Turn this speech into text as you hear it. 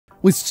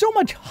With so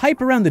much hype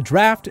around the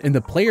draft and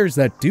the players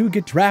that do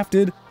get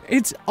drafted,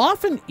 it's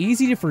often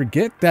easy to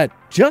forget that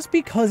just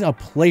because a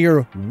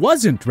player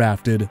wasn't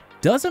drafted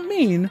doesn't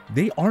mean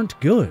they aren't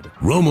good.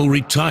 Romo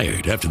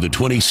retired after the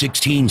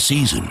 2016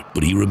 season,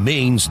 but he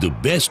remains the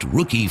best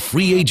rookie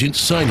free agent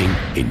signing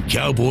in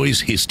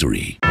Cowboys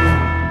history.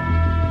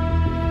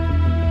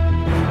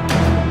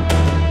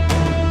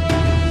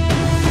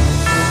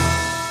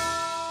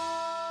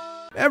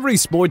 Every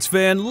sports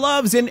fan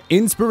loves an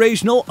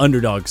inspirational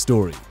underdog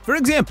story. For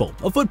example,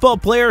 a football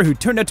player who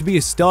turned out to be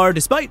a star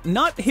despite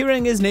not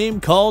hearing his name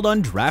called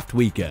on draft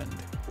weekend.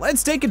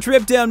 Let's take a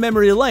trip down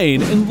memory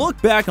lane and look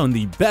back on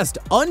the best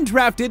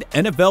undrafted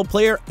NFL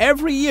player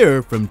every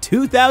year from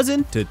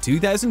 2000 to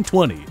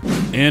 2020.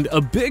 And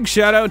a big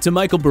shout out to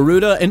Michael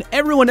Barrueta and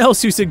everyone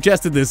else who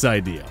suggested this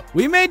idea.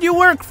 We made you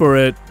work for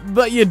it,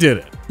 but you did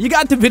it. You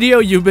got the video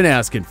you've been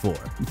asking for.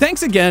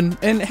 Thanks again,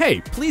 and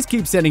hey, please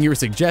keep sending your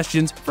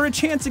suggestions for a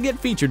chance to get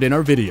featured in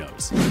our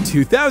videos.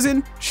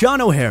 2000,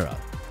 Shaun O'Hara.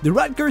 The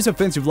Rutgers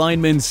offensive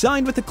lineman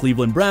signed with the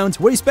Cleveland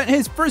Browns, where he spent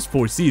his first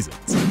 4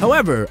 seasons.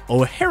 However,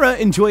 O'Hara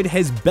enjoyed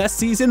his best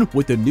season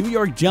with the New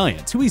York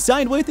Giants, who he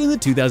signed with in the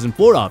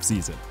 2004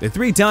 offseason. The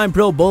 3-time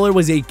Pro Bowler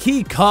was a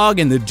key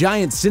cog in the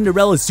Giants'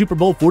 Cinderella Super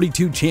Bowl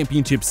 42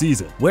 championship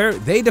season, where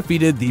they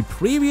defeated the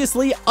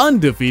previously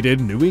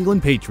undefeated New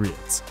England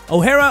Patriots.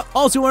 O'Hara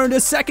also earned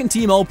a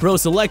second-team All-Pro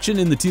selection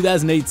in the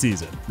 2008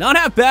 season. Not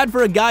half bad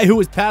for a guy who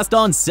was passed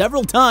on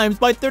several times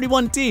by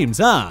 31 teams,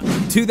 huh?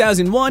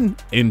 2001,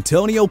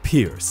 Antonio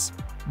Pierce.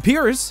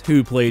 Pierce,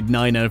 who played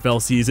 9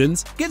 NFL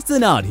seasons, gets the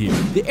nod here.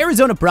 The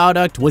Arizona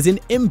product was an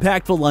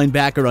impactful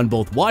linebacker on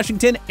both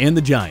Washington and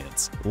the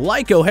Giants.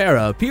 Like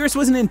O'Hara, Pierce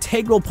was an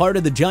integral part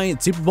of the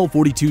Giants' Super Bowl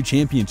 42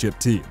 championship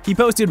team. He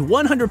posted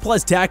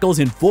 100+ tackles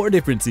in 4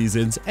 different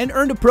seasons and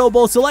earned a Pro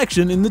Bowl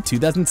selection in the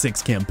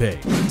 2006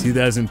 campaign.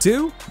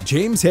 2002,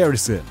 James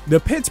Harrison. The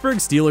Pittsburgh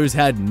Steelers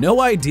had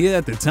no idea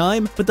at the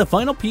time, but the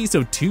final piece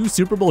of 2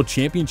 Super Bowl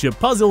championship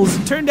puzzles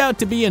turned out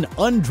to be an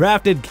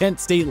undrafted Kent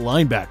State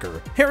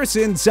linebacker.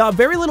 Harrison saw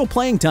very little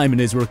playing time in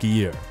his rookie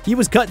year. He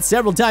was cut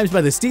several times by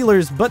the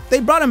Steelers, but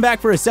they brought him back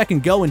for a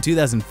second go in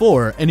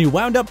 2004, and he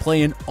wound up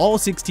playing all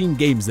 16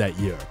 games that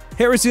year.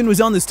 Harrison was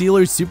on the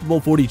Steelers' Super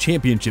Bowl 40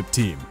 championship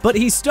team, but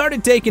he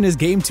started taking his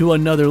game to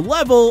another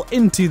level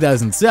in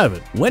 2007,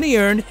 when he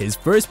earned his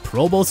first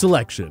Pro Bowl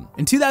selection.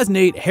 In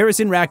 2008,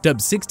 Harrison racked up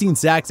 16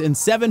 sacks and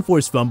 7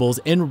 forced fumbles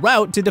en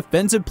route to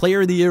Defensive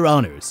Player of the Year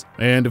honors.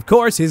 And of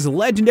course, his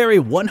legendary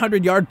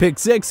 100-yard pick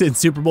 6 in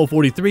Super Bowl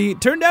 43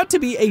 turned out to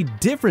be a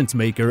difference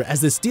maker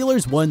as the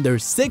Steelers won their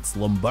 6th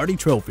Lombardi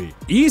Trophy.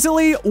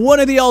 Easily one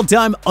of the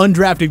all-time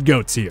undrafted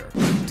GOATs here.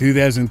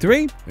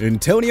 2003,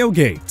 Antonio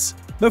Gates.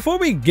 Before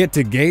we get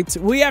to Gates,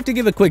 we have to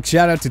give a quick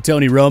shout out to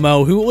Tony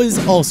Romo, who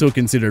was also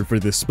considered for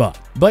this spot.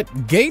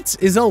 But Gates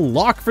is a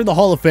lock for the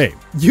Hall of Fame.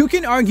 You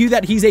can argue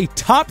that he's a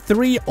top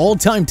 3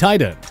 all-time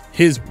tight end.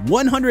 His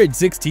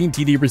 116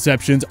 TD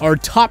receptions are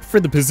top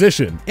for the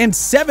position and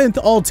 7th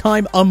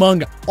all-time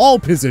among all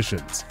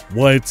positions.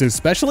 What's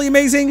especially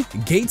amazing,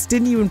 Gates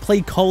didn't even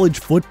play college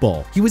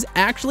football. He was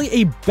actually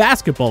a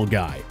basketball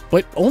guy,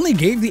 but only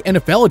gave the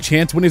NFL a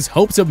chance when his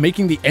hopes of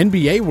making the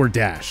NBA were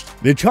dashed.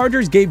 The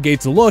Chargers gave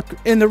Gates a look,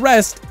 and the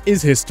rest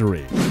is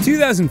history.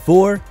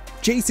 2004,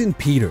 Jason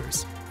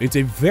Peters. It's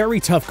a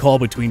very tough call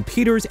between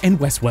Peters and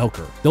Wes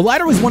Welker. The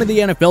latter was one of the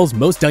NFL's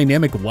most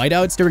dynamic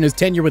wideouts during his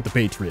tenure with the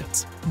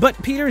Patriots.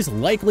 But Peters'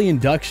 likely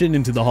induction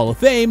into the Hall of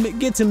Fame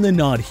gets him the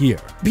nod here.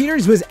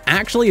 Peters was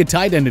actually a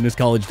tight end in his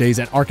college days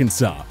at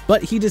Arkansas,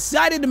 but he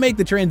decided to make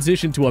the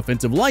transition to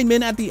offensive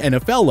lineman at the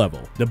NFL level.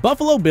 The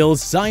Buffalo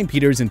Bills signed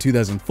Peters in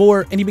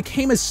 2004, and he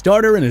became a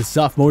starter in his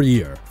sophomore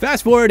year.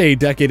 Fast forward a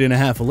decade and a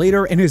half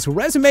later, and his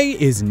resume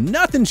is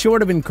nothing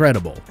short of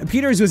incredible.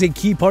 Peters was a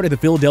key part of the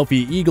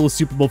Philadelphia Eagles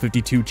Super Bowl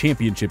 52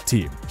 championship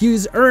team. He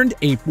has earned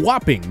a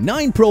whopping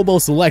 9 Pro Bowl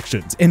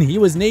selections, and he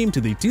was named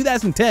to the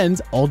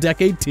 2010s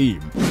All-Decade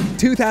Team.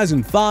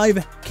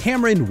 2005,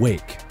 Cameron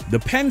Wake. The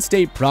Penn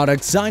State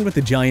product signed with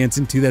the Giants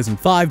in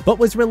 2005 but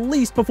was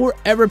released before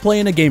ever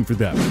playing a game for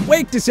them.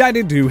 Wake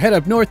decided to head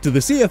up north to the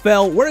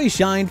CFL, where he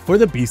shined for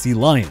the BC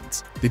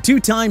Lions. The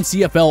 2-time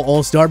CFL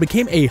All-Star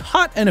became a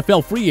hot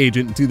NFL free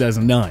agent in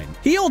 2009.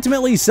 He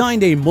ultimately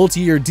signed a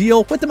multi-year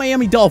deal with the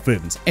Miami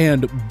Dolphins,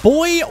 and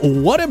boy,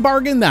 what a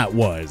bargain that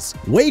was.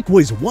 Wake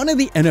was one of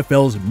the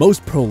NFL's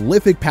most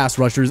prolific pass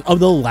rushers of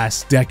the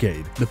last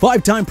decade. The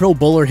 5-time Pro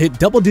Bowler hit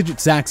double-digit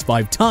sacks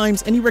 5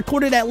 times, and he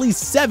recorded at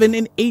least 7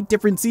 in 8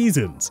 different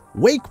seasons.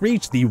 Wake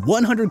reached the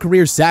 100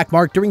 career sack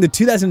mark during the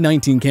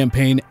 2019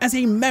 campaign as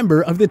a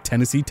member of the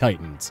Tennessee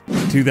Titans.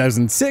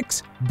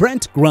 2006,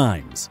 Brent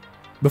Grimes.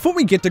 Before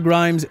we get to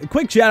Grimes,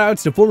 quick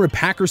shoutouts to former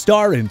Packer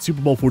star and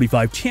Super Bowl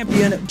 45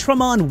 champion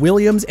Tramon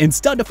Williams and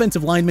stud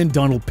defensive lineman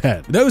Donald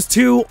Penn. Those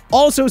two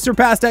also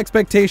surpassed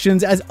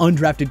expectations as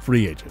undrafted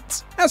free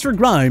agents. As for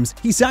Grimes,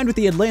 he signed with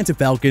the Atlanta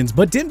Falcons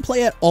but didn't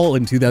play at all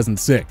in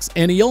 2006,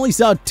 and he only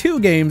saw 2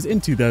 games in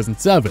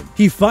 2007.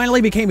 He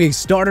finally became a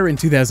starter in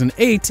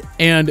 2008,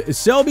 and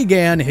so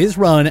began his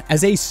run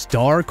as a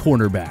star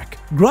cornerback.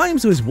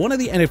 Grimes was one of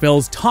the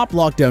NFL's top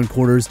lockdown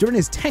corners during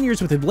his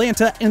tenures with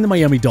Atlanta and the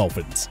Miami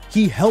Dolphins.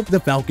 He helped the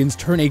Falcons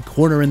turn a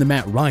corner in the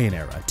Matt Ryan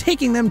era,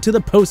 taking them to the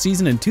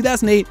postseason in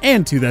 2008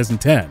 and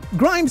 2010.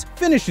 Grimes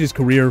finished his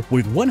career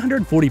with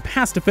 140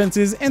 pass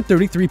defenses and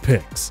 33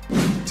 picks.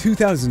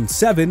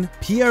 2007,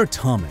 Pierre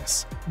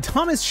Thomas.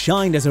 Thomas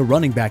shined as a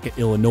running back at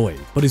Illinois,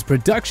 but his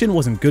production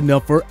wasn't good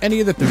enough for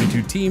any of the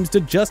 32 teams to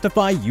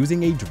justify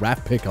using a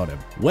draft pick on him.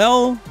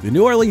 Well, the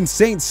New Orleans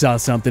Saints saw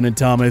something in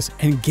Thomas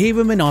and gave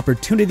him an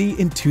opportunity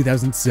in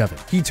 2007.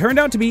 He turned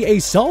out to be a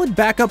solid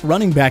backup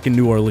running back in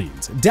New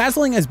Orleans,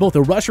 dazzling as both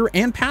a rusher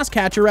and pass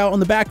catcher out on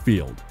the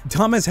backfield.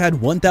 Thomas had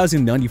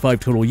 1,095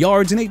 total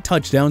yards and 8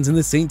 touchdowns in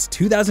the Saints'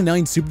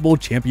 2009 Super Bowl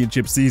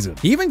championship season.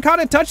 He even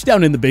caught a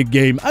touchdown in the big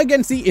game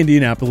against the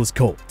Indianapolis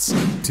Colts.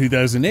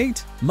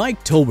 2008,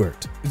 Mike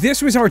Tolbert.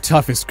 This was our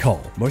toughest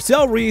call.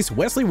 Marcel Reese,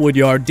 Wesley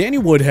Woodyard, Danny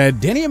Woodhead,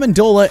 Danny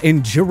Amendola,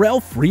 and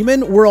Jarrell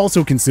Freeman were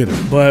also considered,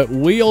 but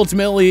we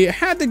ultimately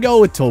had to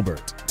go with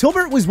Tolbert.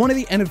 Tolbert was one of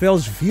the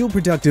NFL's few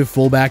productive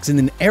fullbacks in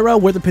an era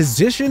where the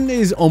position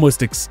is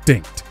almost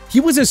extinct. He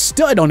was a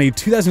stud on a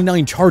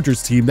 2009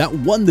 Chargers team that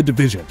won the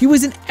division. He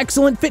was an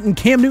excellent fit in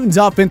Cam Newton's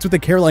offense with the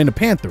Carolina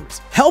Panthers,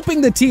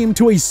 helping the team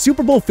to a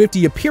Super Bowl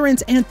 50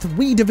 appearance and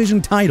 3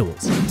 division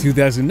titles.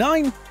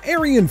 2009,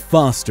 Arian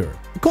Foster.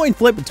 A coin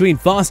flip between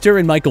Foster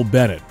and Michael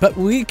Bennett, but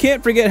we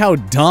can't forget how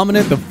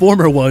dominant the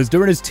former was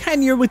during his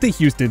tenure with the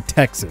Houston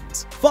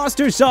Texans.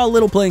 Foster saw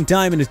little playing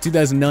time in his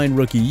 2009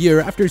 rookie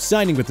year after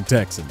signing with the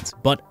Texans,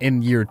 but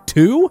in year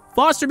 2,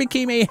 Foster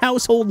became a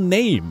household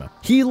name.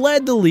 He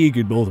led the league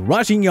in both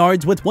rushing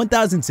yards with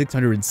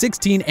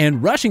 1,616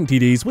 and rushing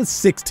TDs with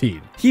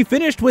 16. He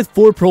finished with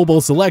 4 Pro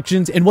Bowl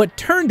selections in what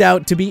turned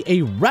out to be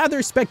a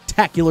rather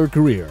spectacular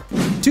career.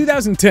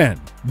 2010,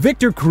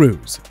 Victor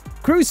Cruz.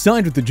 Cruz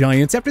signed with the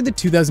Giants after the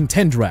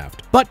 2010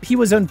 draft, but he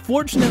was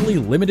unfortunately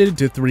limited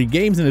to 3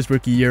 games in his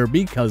rookie year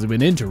because of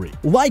an injury.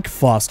 Like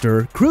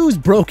Foster, Cruz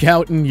broke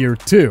out in year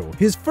 2,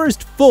 his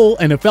first full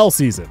NFL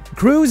season.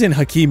 Cruz and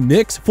Hakeem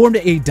Nicks formed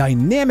a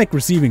dynamic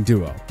receiving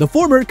duo. The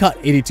former caught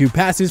 82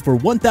 passes for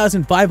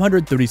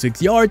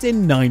 1,536 yards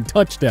and 9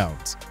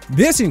 touchdowns.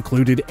 This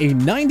included a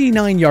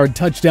 99-yard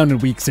touchdown in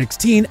Week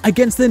 16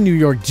 against the New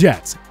York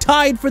Jets,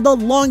 tied for the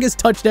longest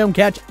touchdown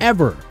catch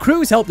ever.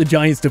 Cruz helped the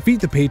Giants defeat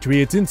the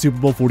Patriots in Super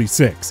Bowl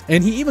 46,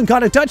 and he even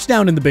caught a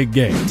touchdown in the big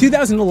game.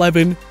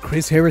 2011,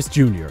 Chris Harris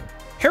Jr.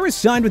 Harris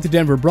signed with the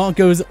Denver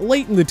Broncos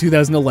late in the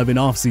 2011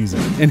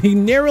 offseason, and he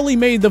narrowly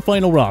made the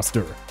final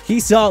roster. He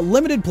saw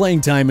limited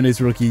playing time in his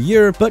rookie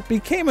year, but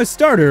became a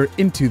starter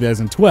in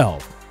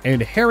 2012. And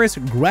Harris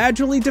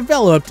gradually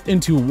developed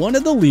into one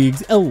of the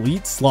league's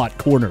elite slot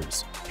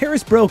corners.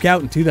 Harris broke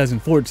out in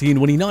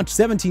 2014 when he notched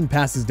 17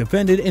 passes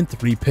defended and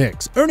 3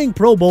 picks, earning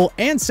Pro Bowl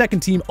and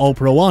second-team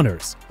All-Pro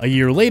honors. A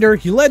year later,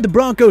 he led the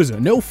Broncos'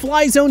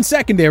 no-fly zone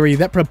secondary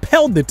that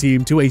propelled the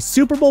team to a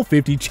Super Bowl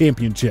 50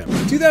 championship.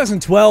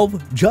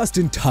 2012,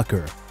 Justin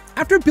Tucker.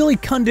 After Billy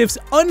Cundiff's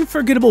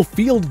unforgettable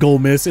field goal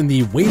miss in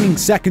the waning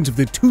seconds of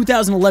the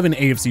 2011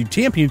 AFC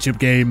Championship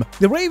game,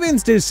 the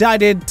Ravens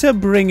decided to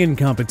bring in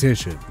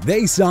competition.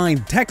 They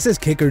signed Texas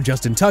kicker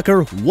Justin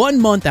Tucker 1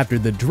 month after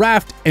the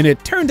draft, and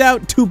it turned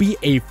out to be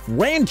a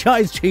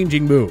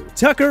franchise-changing move.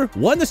 Tucker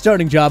won the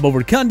starting job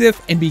over Cundiff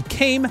and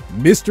became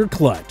Mr.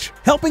 Clutch,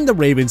 helping the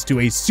Ravens to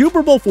a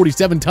Super Bowl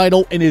 47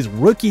 title in his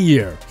rookie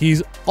year.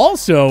 He's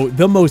also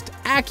the most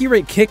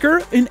accurate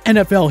kicker in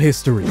NFL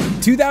history.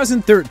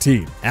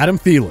 2013, Adam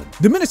Thielen.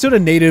 The Minnesota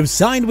native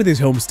signed with his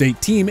home state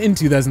team in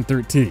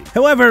 2013.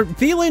 However,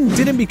 Thielen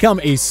didn't become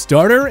a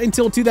starter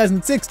until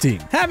 2016,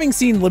 having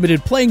seen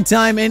limited playing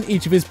time in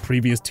each of his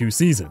previous 2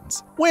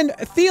 seasons. When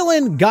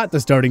Thielen got the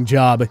starting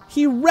job,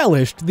 he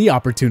relished the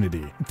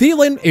opportunity.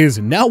 Thielen is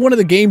now one of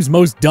the game's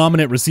most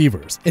dominant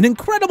receivers. An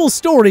incredible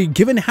story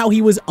given how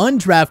he was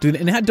undrafted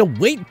and had to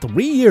wait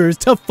 3 years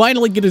to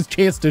finally get his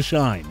chance to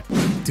shine.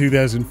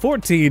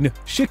 2014,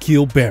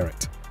 Shaquille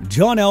Barrett.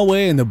 John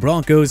Elway and the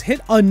Broncos hit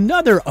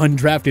another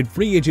undrafted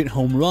free agent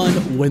home run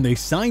when they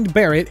signed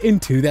Barrett in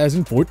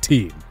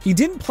 2014. He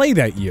didn't play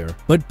that year,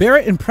 but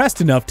Barrett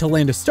impressed enough to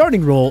land a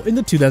starting role in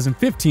the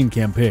 2015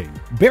 campaign.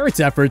 Barrett's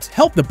efforts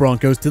helped the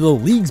Broncos to the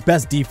league's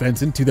best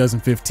defense in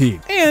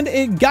 2015, and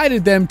it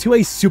guided them to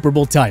a Super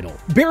Bowl title.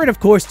 Barrett, of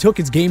course, took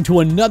his game to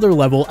another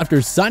level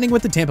after signing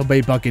with the Tampa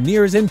Bay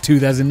Buccaneers in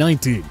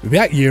 2019.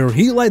 That year,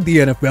 he led the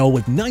NFL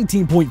with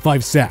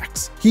 19.5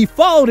 sacks. He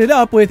followed it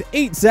up with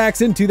 8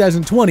 sacks in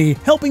 2020,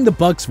 helping the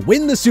Bucs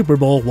win the Super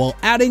Bowl while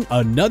adding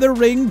another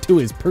ring to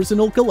his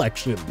personal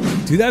collection.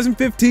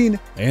 2015,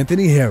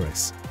 Anthony Harris.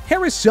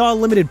 Harris saw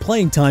limited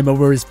playing time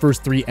over his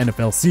first 3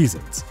 NFL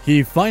seasons.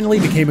 He finally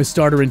became a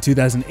starter in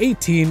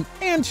 2018,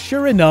 and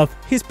sure enough,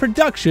 his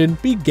production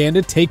began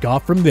to take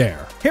off from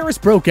there. Harris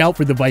broke out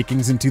for the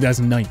Vikings in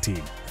 2019,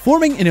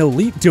 forming an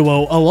elite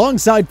duo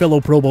alongside fellow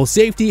Pro Bowl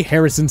safety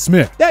Harrison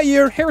Smith. That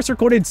year, Harris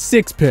recorded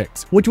 6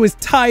 picks, which was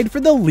tied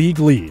for the league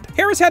lead.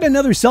 Harris had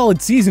another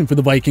solid season for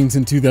the Vikings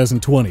in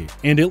 2020,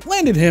 and it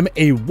landed him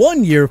a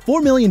 1-year,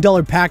 $4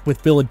 million pact with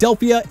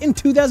Philadelphia in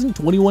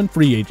 2021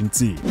 free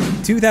agency.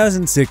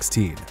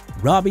 2016.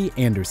 Robbie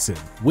Anderson,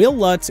 Will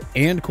Lutz,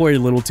 and Corey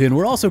Littleton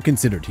were also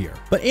considered here,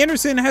 but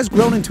Anderson has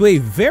grown into a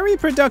very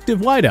productive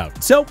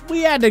wideout, so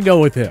we had to go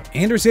with him.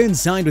 Anderson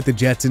signed with the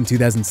Jets in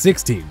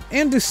 2016,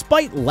 and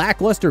despite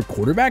lackluster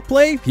quarterback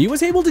play, he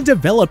was able to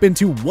develop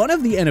into one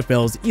of the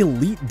NFL's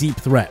elite deep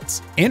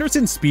threats.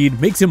 Anderson's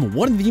speed makes him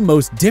one of the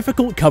most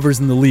difficult covers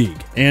in the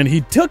league, and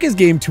he took his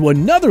game to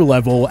another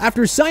level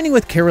after signing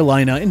with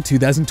Carolina in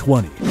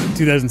 2020.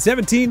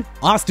 2017,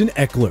 Austin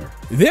Eckler.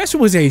 This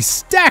was a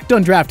stacked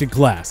undrafted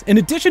class. In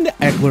addition to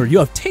Eckler, you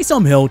have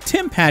Taysom Hill,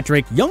 Tim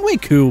Patrick, Younghoe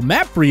Koo,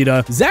 Matt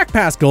Breida, Zach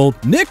Pascal,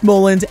 Nick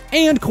Mullins,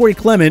 and Corey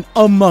Clement,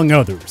 among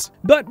others.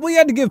 But we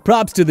had to give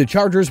props to the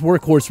Chargers'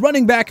 workhorse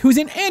running back who's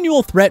an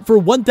annual threat for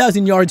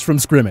 1,000 yards from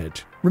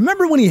scrimmage.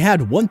 Remember when he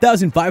had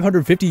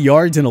 1,550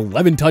 yards and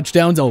 11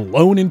 touchdowns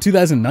alone in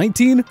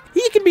 2019?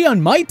 He can be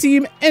on my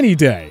team any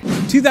day.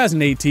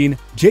 2018,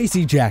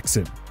 J.C.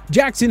 Jackson.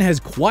 Jackson has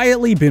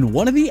quietly been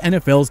one of the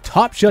NFL's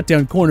top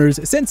shutdown corners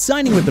since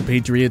signing with the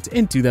Patriots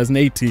in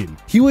 2018.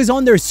 He was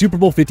on their Super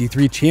Bowl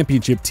 53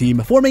 championship team,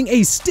 forming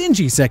a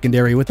stingy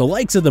secondary with the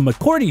likes of the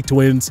McCormick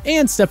twins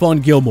and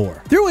Stephon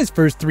Gilmore. Through his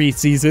first 3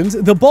 seasons,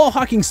 the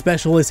ball-hawking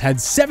specialist had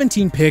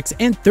 17 picks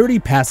and 30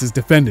 passes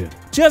defended.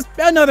 Just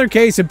another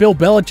case of Bill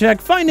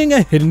Belichick finding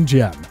a hidden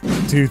gem.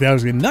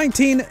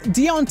 2019,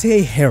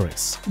 Deontay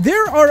Harris.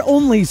 There are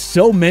only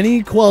so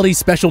many quality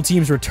special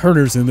teams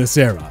returners in this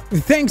era,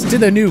 thanks to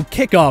the new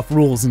kickoff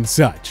rules and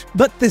such.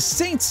 But the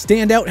Saints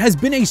standout has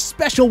been a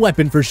special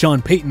weapon for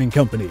Sean Payton and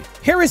company.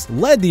 Harris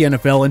led the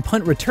NFL in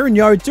punt return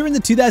yards during the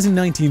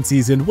 2019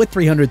 season with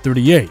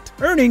 338,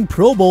 earning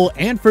Pro Bowl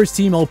and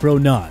first-team All-Pro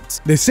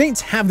nods. The Saints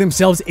have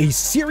themselves a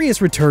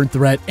serious return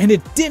threat, and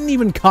it didn't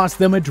even cost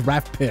them a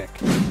draft pick.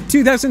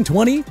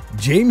 2020,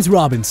 James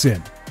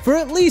Robinson. For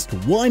at least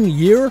 1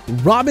 year,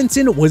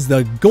 Robinson was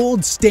the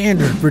gold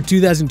standard for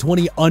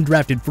 2020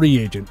 undrafted free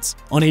agents.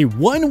 On a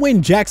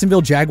 1-win Jacksonville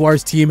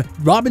Jaguars team,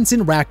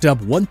 Robinson racked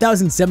up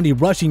 1,070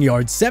 rushing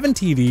yards, 7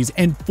 TDs,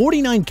 and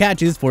 49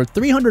 catches for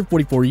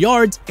 344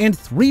 yards and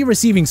 3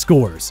 receiving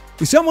scores.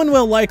 Someone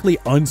will likely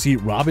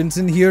unseat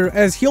Robinson here,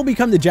 as he'll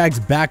become the Jags'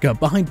 backup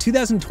behind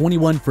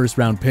 2021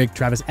 first-round pick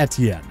Travis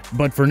Etienne.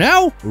 But for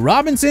now,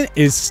 Robinson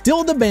is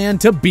still the man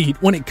to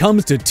beat when it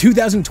comes to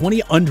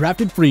 2020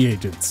 undrafted free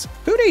agents.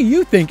 Who do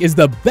you think is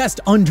the best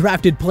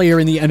undrafted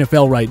player in the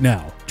NFL right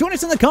now? Join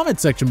us in the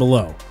comments section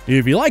below.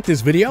 If you like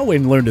this video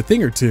and learned a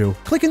thing or two,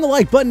 clicking the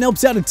like button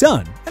helps out a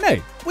ton. And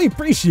hey, we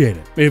appreciate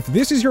it. If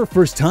this is your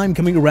first time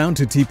coming around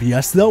to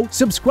TPS though,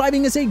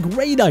 subscribing is a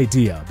great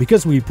idea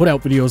because we put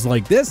out videos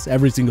like this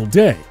every single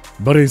day.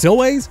 But as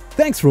always,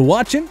 thanks for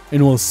watching,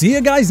 and we'll see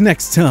you guys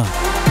next time.